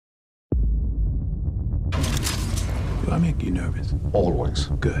Do I make you nervous? Always.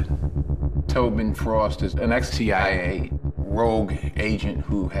 Good. Tobin Frost is an ex-CIA rogue agent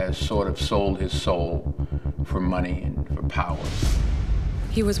who has sort of sold his soul for money and for power.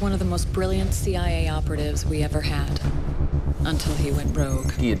 He was one of the most brilliant CIA operatives we ever had, until he went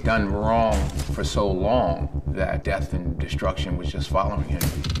rogue. He had done wrong for so long that death and destruction was just following him.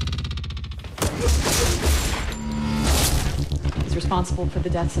 He's responsible for the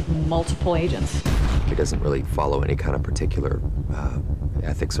deaths of multiple agents. He doesn't really follow any kind of particular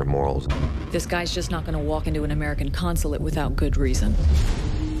ethics or morals. This guy's just not going to walk into an American consulate without good reason.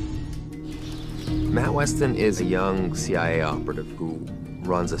 Matt Weston is a young CIA operative who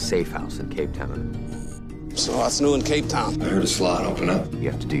runs a safe house in Cape Town. So what's new in Cape Town? I heard a slot open up.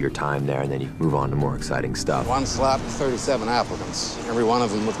 You have to do your time there, and then you move on to more exciting stuff. One slot with 37 applicants, every one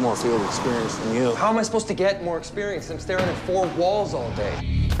of them with more field experience than you. How am I supposed to get more experience? I'm staring at four walls all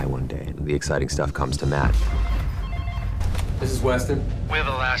day. One day, the exciting stuff comes to Matt. This is Weston. We have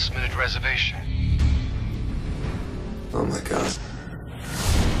a last-minute reservation. Oh my God.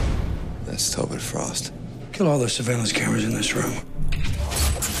 That's Tobin Frost. Kill all the surveillance cameras in this room.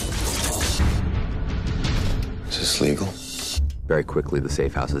 Is this legal? Very quickly, the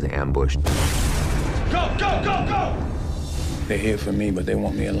safe house is ambushed. Go, go, go, go! They're here for me, but they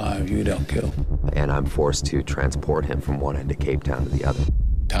want me alive. You don't kill. And I'm forced to transport him from one end of Cape Town to the other.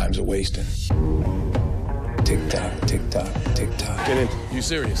 Time's a wasting. Tick-tock, tick-tock, tick-tock. Get in. You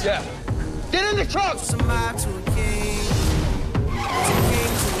serious? Yeah. Get in the truck! The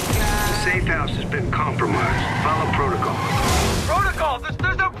safe house has been compromised. Follow protocol. Protocol?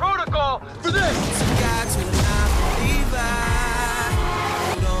 There's no protocol for this!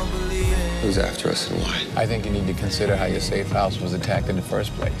 Who's after us and why? I think you need to consider how your safe house was attacked in the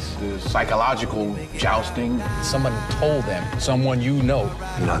first place. The psychological jousting. Someone told them, someone you know.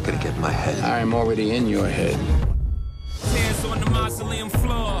 You're not gonna get in my head. I am already in your head.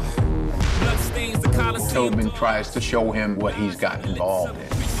 Tobin tries to show him what he's got involved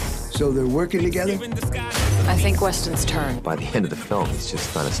in. So they're working together? I think Weston's turn. By the end of the film, he's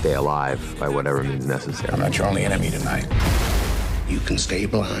just trying to stay alive by whatever means necessary. I'm not your only enemy tonight. You can stay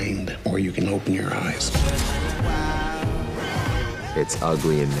blind, or you can open your eyes. It's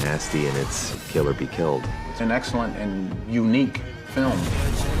ugly and nasty, and it's kill or be killed. It's an excellent and unique film.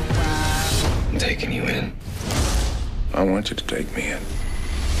 I'm taking you in. I want you to take me in.